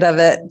 1 minute of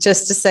it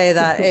just to say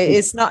that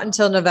it's not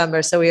until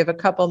November, so we have a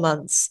couple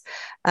months.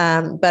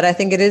 But I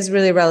think it is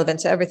really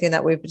relevant to everything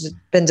that we've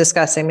been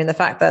discussing. I mean, the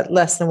fact that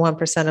less than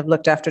 1% of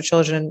looked after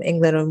children in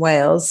England and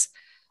Wales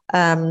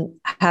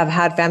have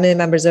had family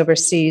members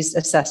overseas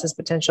assessed as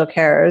potential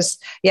carers.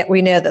 Yet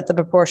we know that the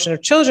proportion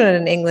of children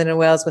in England and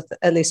Wales with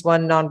at least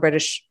one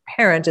non-British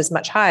parent is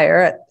much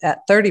higher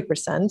at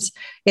 30%.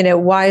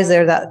 Why is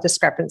there that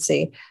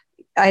discrepancy?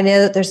 I know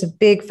that there's a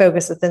big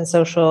focus within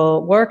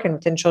social work and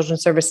within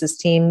children's services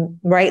team,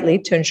 rightly,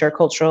 to ensure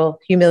cultural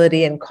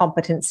humility and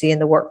competency in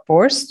the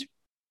workforce.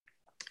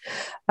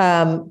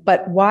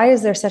 But why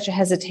is there such a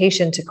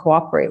hesitation to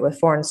cooperate with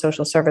foreign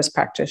social service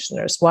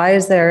practitioners? Why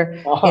is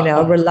there,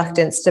 a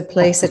reluctance to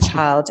place a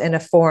child in a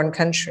foreign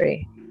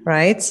country,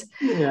 right?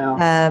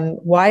 Yeah.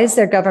 Why is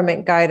there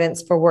government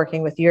guidance for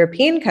working with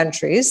European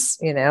countries,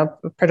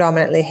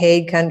 predominantly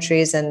Hague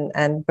countries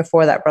and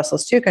before that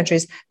Brussels II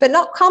countries, but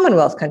not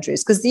Commonwealth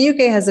countries? Because the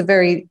UK has a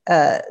very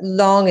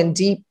long and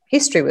deep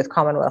history with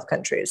Commonwealth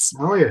countries.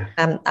 Oh, yeah.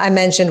 I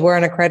mentioned we're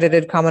an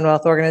accredited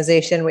Commonwealth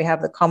organization. We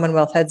have the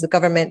Commonwealth Heads of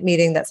Government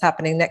meeting that's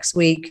happening next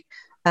week.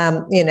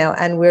 And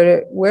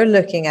we're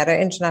looking at our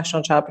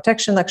International Child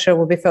Protection Lecture.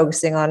 We'll be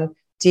focusing on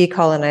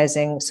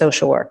decolonizing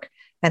social work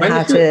and when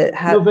how to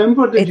have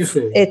November, did you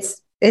say?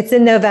 It's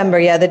in November.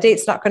 Yeah, the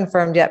date's not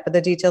confirmed yet, but the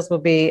details will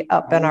be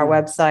up on our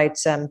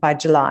website by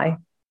July.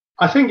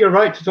 I think you're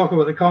right to talk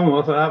about the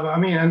Commonwealth. I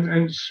mean,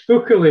 and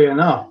spookily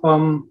enough,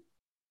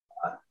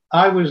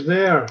 I was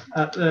there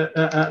at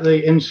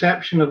the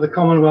inception of the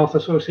Commonwealth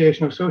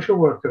Association of Social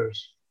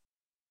Workers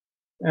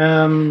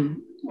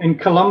in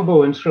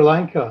Colombo in Sri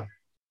Lanka.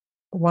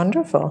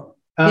 Wonderful.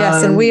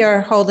 Yes, and we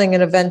are holding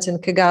an event in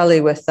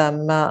Kigali with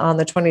them on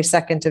the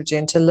 22nd of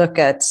June to look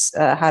at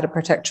how to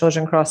protect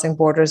children crossing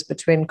borders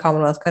between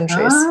Commonwealth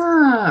countries.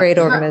 Great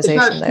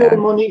organization there.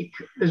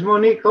 Is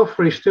Monique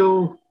Offrey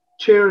still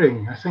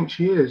chairing? I think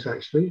she is,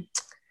 actually.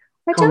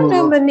 I don't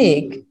know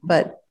Monique,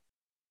 but...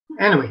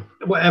 Anyway,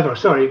 whatever.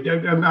 Sorry,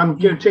 I'm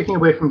taking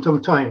away from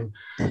some time.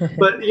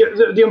 But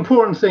the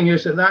important thing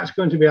is that that's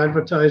going to be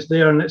advertised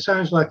there, and it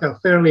sounds like a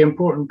fairly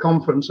important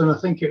conference. And I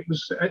think it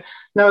was.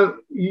 Now,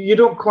 you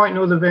don't quite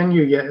know the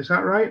venue yet, is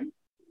that right?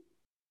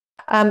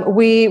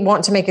 We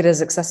want to make it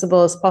as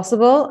accessible as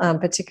possible,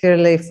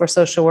 particularly for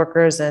social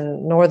workers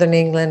in Northern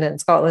England and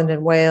Scotland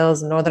and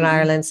Wales and Northern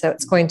Ireland. So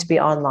it's going to be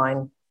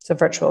online. It's a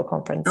virtual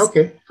conference.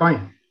 Okay,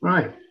 fine.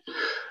 Right.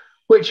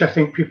 Which I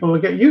think people will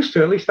get used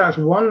to. At least that's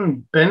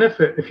one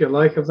benefit, if you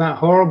like, of that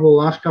horrible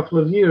last couple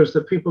of years,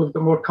 that people have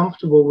got more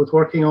comfortable with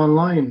working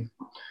online.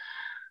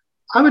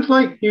 I would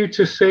like you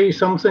to say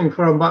something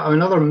for about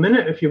another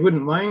minute, if you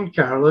wouldn't mind,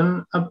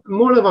 Carolyn,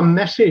 more of a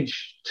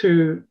message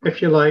to,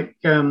 if you like,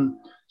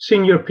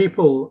 senior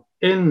people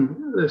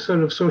in the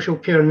sort of social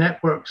care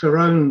networks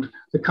around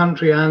the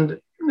country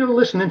and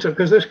listen into it,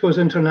 because this goes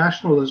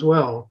international as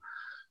well.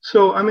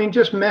 So, I mean,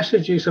 just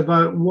messages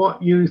about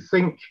what you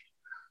think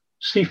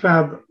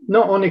CFAB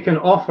not only can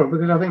offer,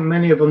 because I think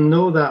many of them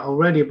know that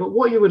already, but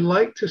what you would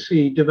like to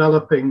see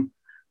developing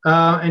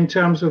in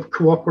terms of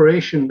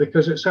cooperation,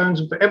 because it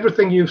sounds,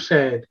 everything you've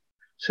said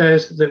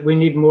says that we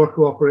need more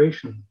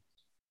cooperation.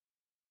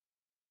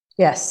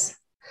 Yes.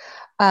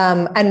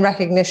 and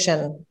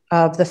recognition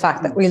of the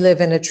fact that we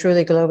live in a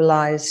truly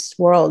globalized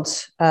world,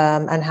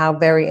 and how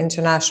very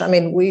international. I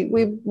mean,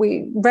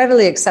 we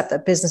readily accept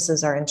that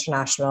businesses are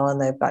international and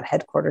they've got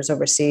headquarters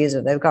overseas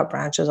or they've got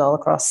branches all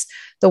across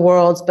the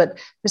world. But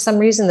for some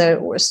reason,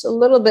 we're a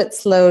little bit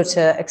slow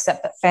to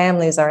accept that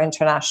families are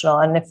international.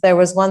 And if there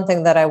was one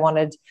thing that I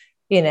wanted,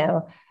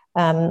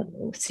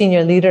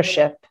 senior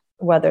leadership,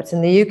 whether it's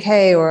in the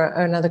UK or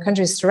in other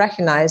countries, to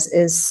recognize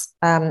is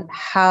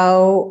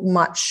how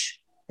much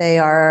they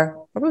are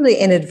probably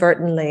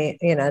inadvertently,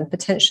 and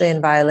potentially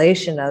in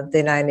violation of the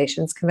United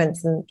Nations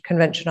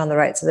Convention on the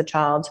Rights of the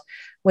Child,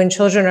 when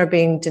children are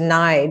being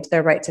denied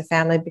their right to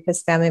family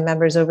because family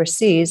members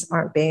overseas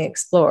aren't being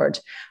explored.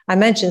 I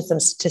mentioned some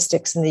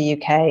statistics in the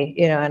UK,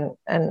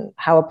 and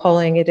how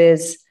appalling it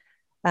is,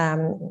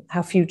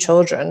 how few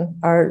children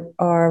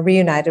are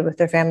reunited with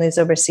their families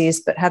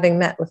overseas. But having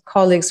met with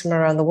colleagues from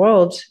around the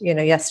world,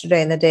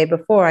 yesterday and the day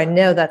before, I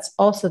know that's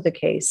also the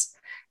case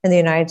in the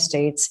United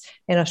States,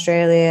 in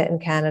Australia, in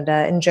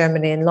Canada, in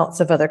Germany, and lots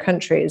of other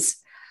countries.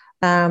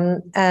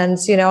 And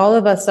all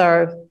of us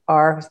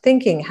are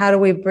thinking, how do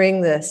we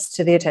bring this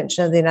to the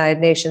attention of the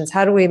United Nations?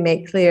 How do we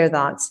make clear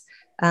that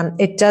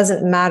it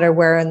doesn't matter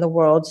where in the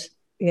world,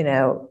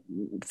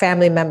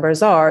 family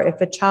members are? If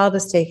a child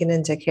is taken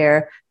into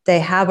care, they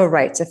have a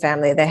right to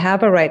family. They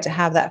have a right to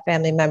have that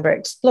family member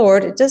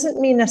explored. It doesn't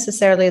mean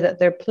necessarily that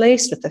they're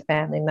placed with the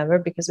family member,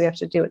 because we have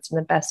to do what's in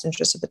the best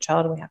interest of the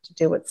child and we have to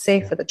do what's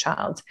safe for the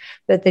child.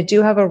 But they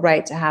do have a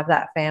right to have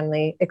that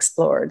family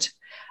explored.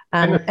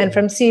 And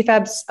from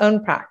CFAB's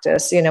own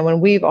practice,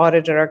 when we've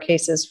audited our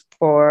cases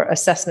for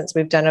assessments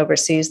we've done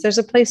overseas, there's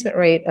a placement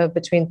rate of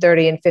between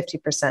 30 and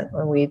 50%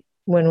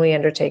 when we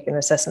undertake an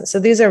assessment. So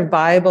these are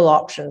viable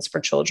options for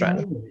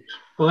children.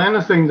 Well,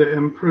 anything that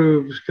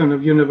improves kind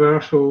of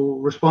universal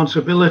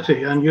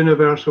responsibility and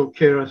universal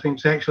care, I think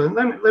is excellent.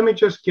 Let me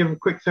just give a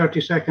quick 30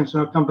 seconds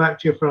and I'll come back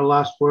to you for a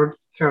last word,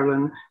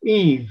 Carolyn.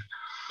 Eve,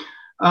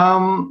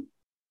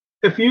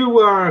 if you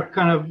were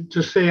kind of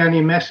to say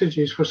any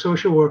messages for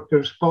social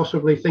workers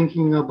possibly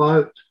thinking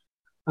about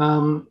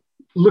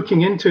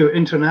looking into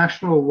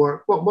international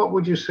work, what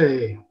would you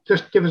say?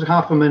 Just give us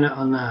half a minute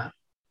on that.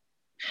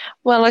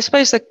 Well, I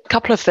suppose a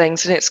couple of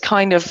things, and it's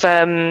kind of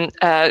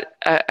a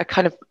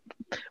kind of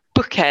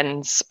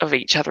bookends of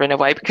each other in a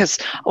way, because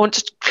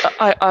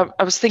I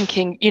was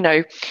thinking,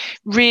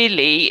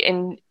 really,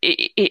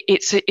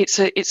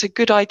 it's a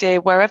good idea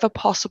wherever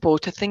possible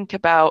to think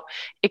about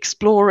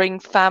exploring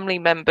family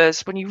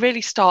members when you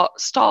really start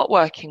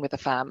working with a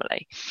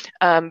family,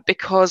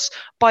 because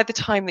by the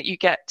time that you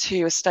get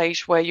to a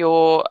stage where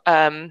you're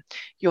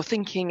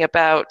thinking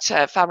about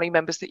family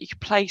members that you can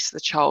place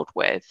the child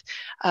with,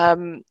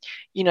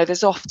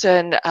 there's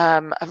often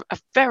a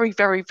very,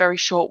 very, very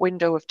short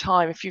window of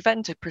time if you've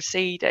entered proceedings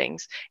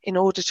in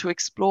order to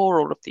explore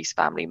all of these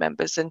family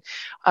members. And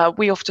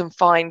we often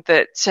find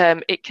that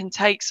it can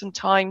take some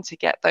time to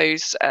get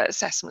those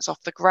assessments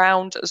off the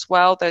ground as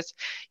well. There's,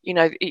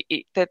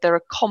 there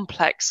are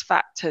complex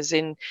factors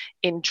in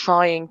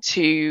trying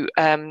to,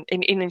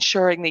 in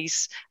ensuring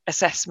these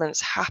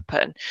assessments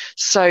happen.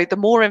 So the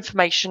more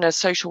information a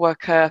social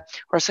worker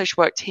or a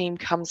social work team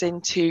comes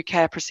into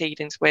care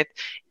proceedings with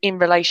in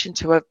relation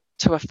to a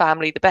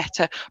family, the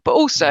better. But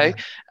also,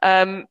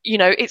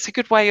 it's a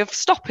good way of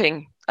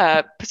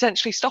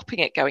potentially stopping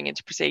it going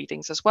into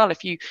proceedings as well.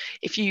 If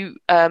you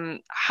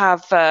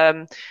have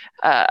a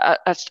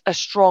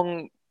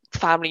strong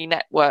family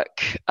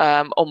network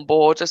on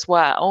board as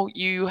well,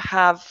 you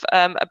have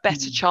a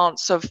better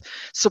chance of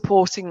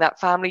supporting that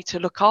family to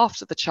look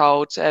after the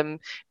child,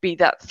 be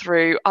that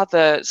through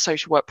other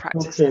social work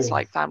practices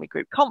like family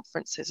group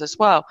conferences as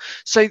well.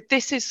 So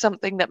this is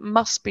something that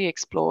must be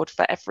explored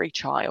for every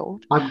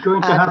child. I'm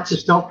going to have to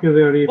stop you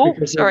there, Eve.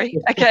 Sorry.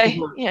 Okay.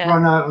 Yeah.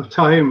 Run out of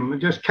time.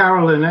 Just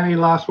Carolyn, any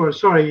last word?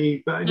 Sorry,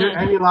 Eve, but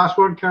any last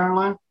word,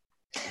 Caroline?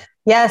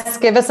 Yes,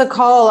 give us a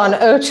call on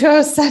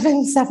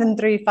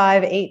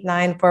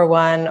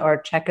 027-735-8941 or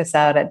check us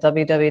out at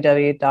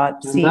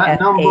www.cfab.org.uk.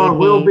 That number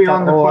will be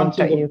on the front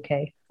of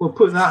we'll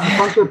put that in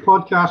front of the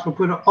podcast. We'll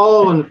put it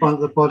all in the front of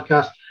the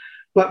podcast.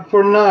 But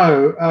for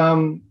now,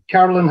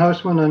 Carolyn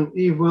Houseman and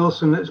Eve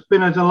Wilson, it's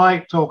been a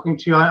delight talking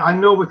to you. I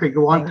know we could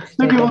go on. Thanks,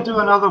 maybe we'll do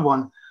another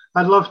one.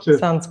 I'd love to.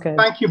 Sounds good.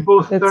 Thank you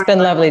both. It's been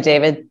lovely,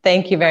 David.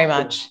 Thank you very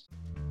much.